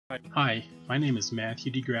Hi, my name is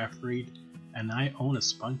Matthew DeGraff-Reed, and I own a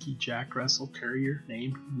spunky Jack Russell Terrier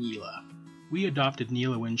named Neela. We adopted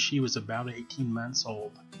Neela when she was about 18 months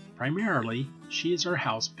old. Primarily, she is our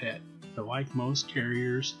house pet, but like most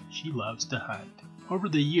terriers, she loves to hunt. Over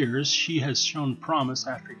the years, she has shown promise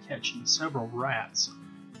after catching several rats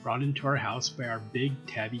brought into our house by our big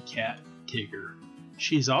tabby cat, Tigger.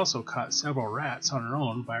 She's also caught several rats on her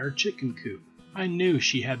own by our chicken coop. I knew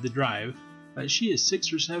she had the drive, but she is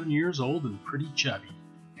 6 or 7 years old and pretty chubby.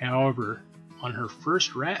 However, on her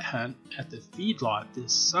first rat hunt at the feedlot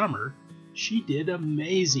this summer, she did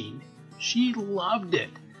amazing. She loved it,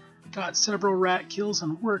 got several rat kills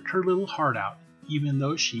and worked her little heart out, even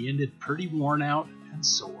though she ended pretty worn out and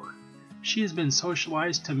sore. She has been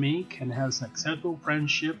socialized to mink and has an acceptable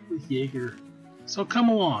friendship with Jaeger. So come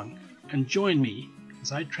along and join me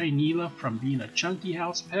as I train Neela from being a chunky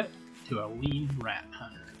house pet to a lean rat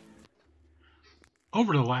hunter.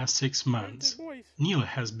 Over the last 6 months, Neela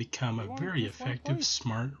has become a very effective,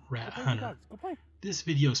 smart rat hunter. This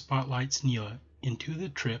video spotlights Neela in 2 of the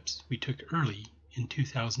trips we took early in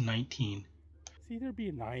 2019. See, they're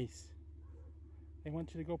being nice. They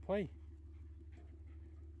want you to go play.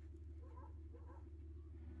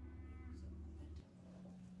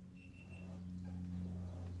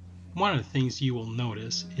 One of the things you will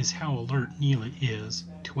notice is how alert Neela is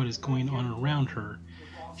to what is going on around her.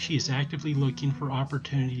 She is actively looking for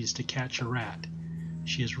opportunities to catch a rat.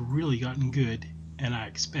 She has really gotten good, and I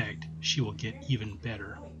expect she will get even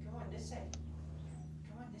better.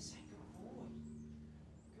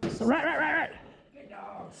 So, rat. Good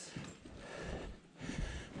dogs.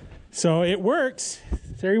 So it works.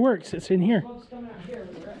 There he works. It's in here.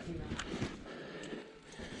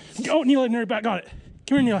 Oh, Neela, near back. Got it.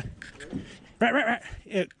 Come here, Neela. Rat.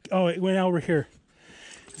 It went over here.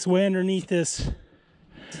 It's way underneath this.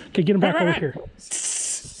 Okay, get him back over here. Good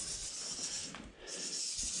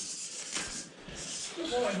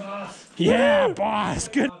boy, boss. Yeah, boss.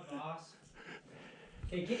 Good. Boss.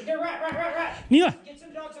 Okay, get rat. Neela. Get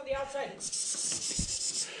some dogs on the outside.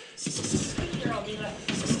 Good girl, Neela.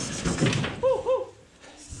 Woo.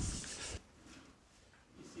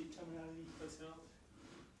 You see it coming out of these places?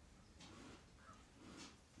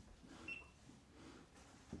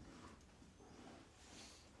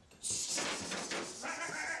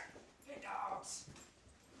 Good dogs.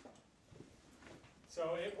 So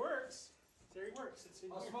it works. There he works. It's in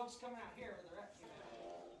here. Smoke's coming out here where the rat came out.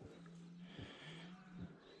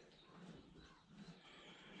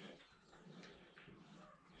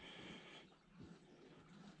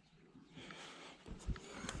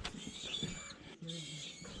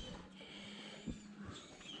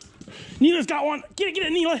 Neela's got one. Get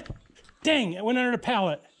it, Neela. Dang, it went under the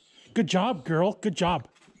pallet. Good job, girl. Good job.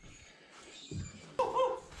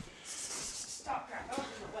 Stop that. That was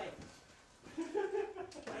in the way. I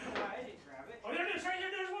didn't grab it. Oh, there's right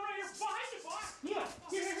here. There's one right here behind you, boss. Neela,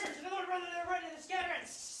 here. There's another one running in the scattering.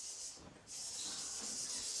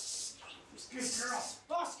 Good girl.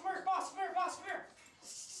 Boss, come here. Boss.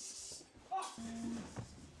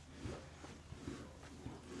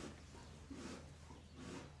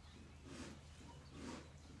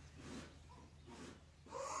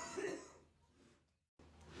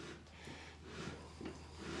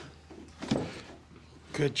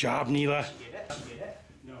 Good job, Neela. Get it?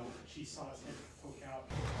 No, she saw his head poke out.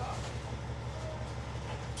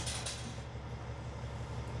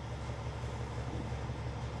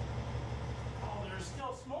 Oh, there's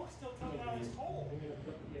still smoke coming out of his hole.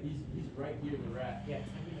 He's right near the rat. Yeah.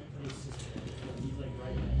 He's like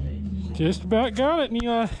right in that face. Just about got it,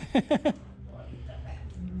 Neela.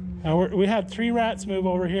 Now we had 3 rats move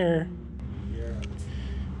over here.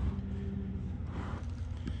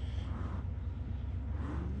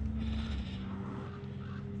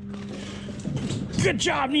 Good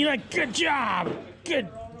job, Neela. Good job. Good.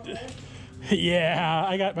 Yeah,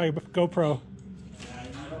 I got my GoPro. I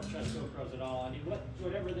don't trust GoPros at all. I mean,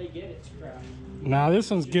 whatever they get, it's crap. Nah,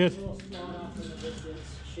 this one's good. A little spawn off in the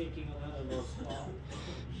distance, shaking another little spawn.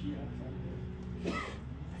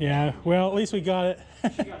 Yeah, well, at least we got it. She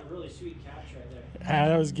got a really sweet catch right there. Ah,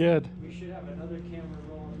 that was good. We should have another camera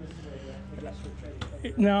rolling this way. I guess we're trying to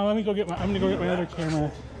figure No, let me go get my. I'm gonna go get my other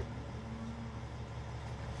camera.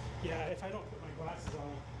 Yeah, if I don't put my glasses on,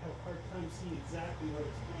 I have a hard time seeing exactly what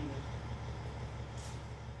it's pointing.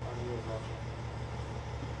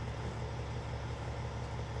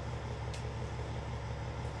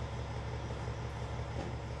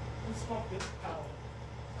 Let's smoke this pallet.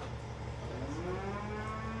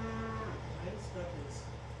 This stuff is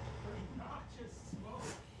pretty noxious smoke.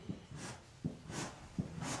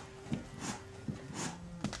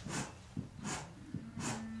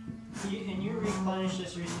 And you replenished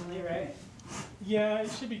this recently, right? Yeah,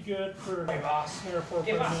 it should be good for Hey, boss. 3 or 4 or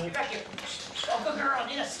Hey, 5 boss, get minutes. back here. Oh, good girl,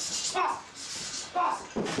 Neela. Boss!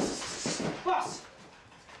 Boss! Boss!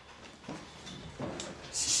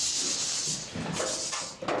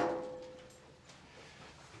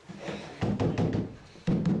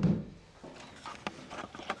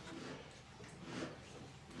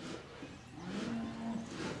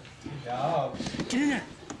 Good job. Get in there.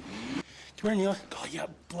 Come here, Neela. Oh, you got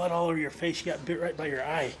blood all over your face. You got bit right by your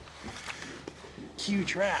eye.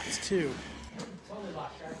 Huge rats, too. Totally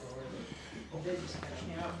lost track of where they just catch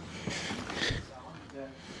me up.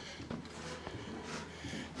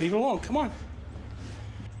 Leave it alone. Come on.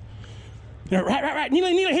 No, right. Neela,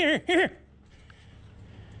 here.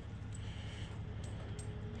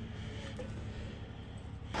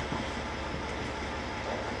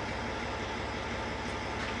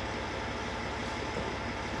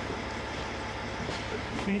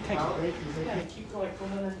 We need to take a break. Yeah, keep going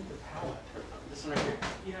underneath the pallet. This one right here?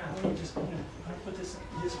 Yeah, let me just put this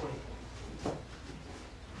way.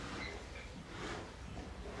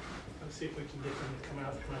 Let's see if we can get them to come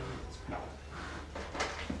out from underneath this pallet.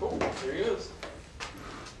 Oh, there he is.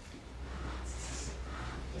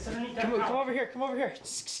 It's underneath that Come pallet. over here, come over here.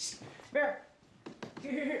 Bear!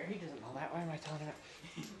 Here. He doesn't know that. Why am I telling him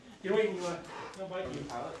that? You're waiting, you want. He'll bite you.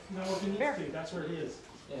 No, he needs Bear. to. That's where it is.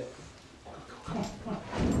 Yeah. Come on.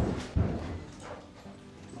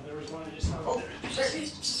 Oh, there was one I just saw. Oh, there he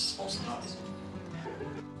is.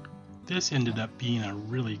 This ended up being a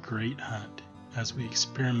really great hunt, as we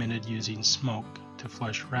experimented using smoke to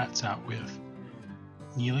flush rats out with.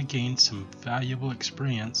 Neela gained some valuable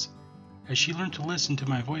experience as she learned to listen to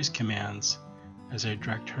my voice commands as I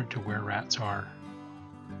direct her to where rats are.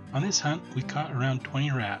 On this hunt, we caught around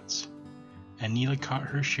 20 rats, and Neela caught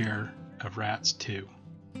her share of rats too.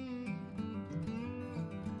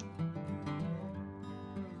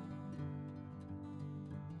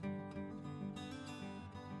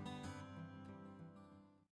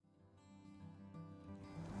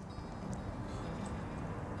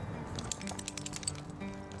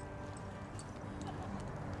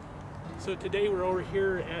 So today we're over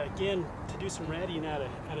here again to do some ratting at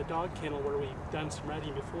a dog kennel where we've done some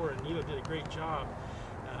ratting before, and Neela did a great job.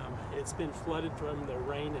 It's been flooded from the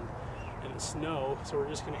rain and the snow, so we're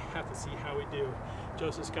just going to have to see how we do.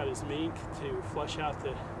 Joseph's got his mink to flush out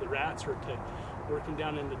the rats or to work them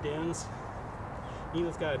down in the dens.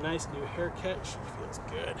 Neela's got a nice new haircut. She feels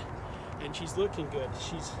good, and she's looking good.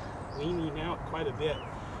 She's leaning out quite a bit.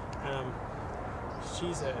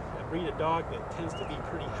 She's a breed of dog that tends to be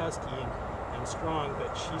pretty husky and strong,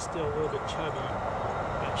 but she's still a little bit chubby,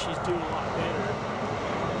 but she's doing a lot better.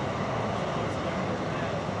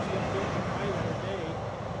 She got bit by the other day,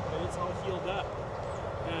 but it's all healed up.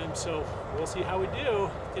 And so we'll see how we do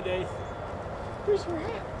today. Where's her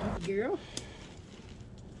at? Girl?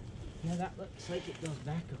 Yeah, that looks like it goes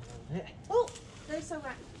back a little bit. Oh, there's a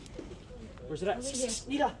rat. Where's it at? Over here.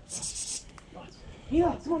 Neela!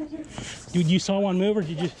 Neela, come on over here. Dude, you saw one move, or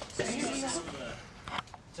did you? It's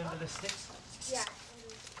under the sticks. Yeah.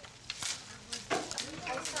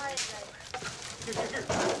 I saw it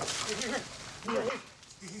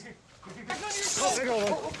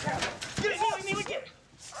Oh, crap. Get it, Neela, Neela, get it.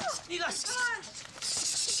 Neela,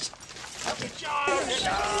 good job. Good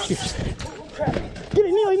job. Oh, crap. Get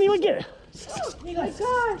it, Neela, get it. Neela,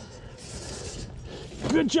 gosh.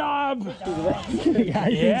 Good job. Yeah.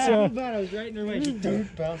 Yeah. Bad, I was right in her way. She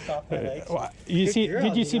bounced off my legs. You see? girl,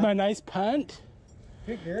 Did you see Neela. my nice punt?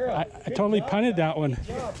 Good girl. I totally punted that one. Good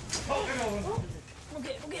job. We'll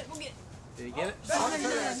get it. Did he get it? Go get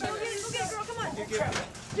it, girl, come on.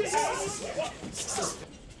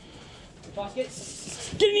 Boss, get it.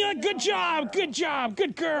 Get it, Neela. Good job.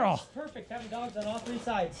 Good girl. Perfect, having dogs on all three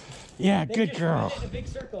sides. Yeah, They good just girl. run it in a big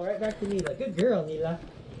circle right back to Neela. Good girl, Neela.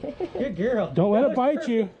 Good girl. Don't let That it bite was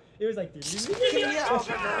you. perfect. It was like,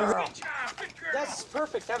 that's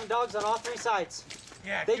perfect, having dogs on all three sides.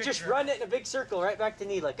 Yeah, They just run it in a big circle right back to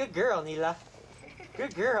Neela. Good girl, Neela.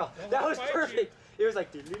 Good girl. That was perfect. It was like,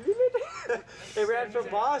 it ran from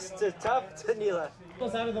boss to tough to Neela.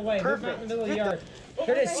 Goes out of the way. Perfect. Move out in the middle of the yard.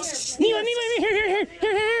 Here it is. Neela, here.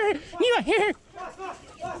 Neela, here.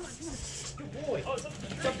 Good boy. Oh, it's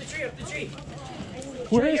up the tree, up the tree.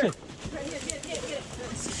 Where is it? Right here, get it.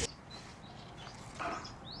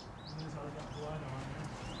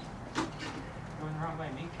 Going the wrong way,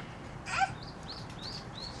 me.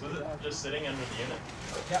 So is it just sitting under the unit?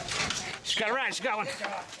 Yep. She's got a rat. She's got one. Good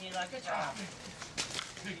job, Neela. Good job.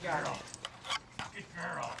 Good girl. Good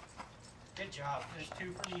girl. Good job. There's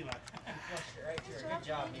 2 for Neela. Flushed it right here. Good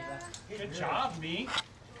job, Neela. Good job, me.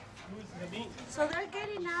 So they're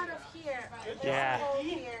getting out of here. Yeah.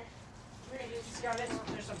 Here.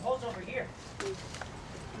 There's some holes over here.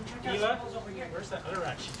 Neela, where's that other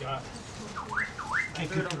rat she got? Okay,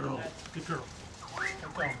 good girl. Good girl.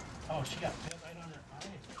 Good girl. Oh, she got bit right on her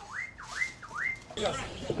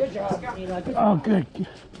eye. Good job, Neela. Oh, good.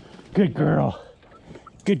 Good girl.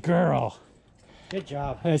 Good girl. Good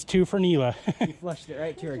job. That's 2 for Neela. You flushed it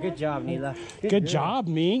right to her. Good job, Neela. Good job,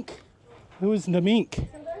 Mink. Who's the mink?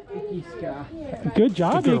 Icky Ska. Good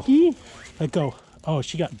job, Icky. Let go. Oh,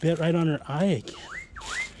 she got bit right on her eye again.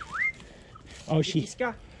 Oh, she. Icky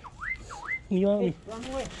Ska. Neela, Hey, run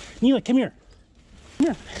away. Neela, come here. Come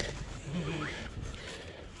here.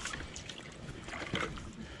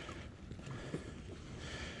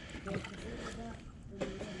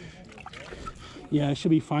 Yeah, she'll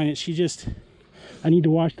be fine. She just, I need to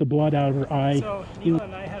wash the blood out of her eye. So Neela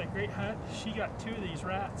and I had a great hunt. She got 2 of these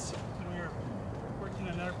rats when we were working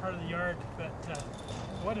in another part of the yard, but it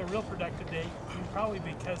wasn't a real productive day, probably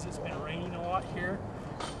because it's been raining a lot here.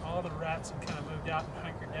 All the rats have kind of moved out and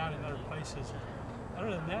hunkered down in other places.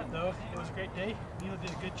 Other than that though, it was a great day. Neela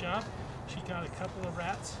did a good job. She got a couple of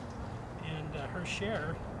rats and her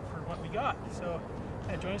share for what we got. So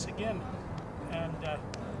join us again and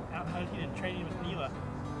out hunting and training with Neela.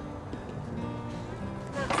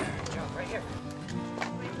 Right here.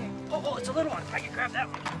 Oh, it's a little one. I can grab that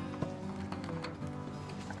one.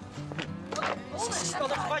 Oh,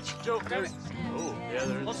 that's much. Joe, grab it. Oh, yeah,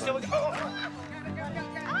 there's Hold still. Oh.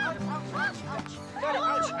 Got it.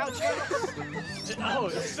 Ouch, ouch. Oh,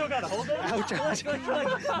 you still got a hold of it? Ouch, ouch.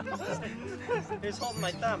 He's holding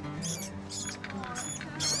my thumb.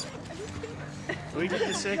 We get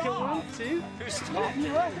the second one too? Who's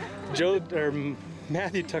talking? Joe or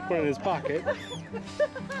Matthew took one in his pocket.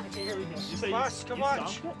 Boss, come on.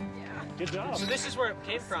 Good job. So this is where it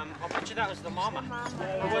came from. I'll bet you that was the mama.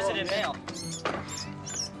 Or was it a male?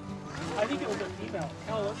 I think it was a female.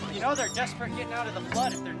 Oh, You know they're desperate getting out of the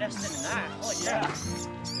flood if they're nesting in that. Holy crap.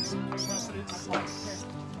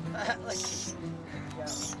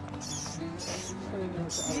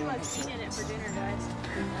 He was eating it for dinner, guys.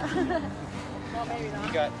 Well, maybe not.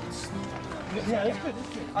 You got... Yeah, it's good.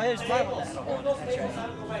 Oh, there's my one. Move those tables out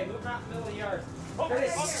of the way. Move out in the middle of the yard. There it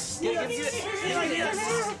is. Get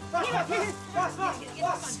it.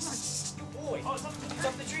 Boss. Boy. It's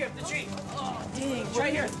up the tree, Oh, dang. It's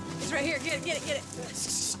right here. It's right here. Get it.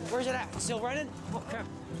 Where's it at? Still running? Oh, crap.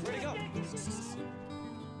 Where'd it go?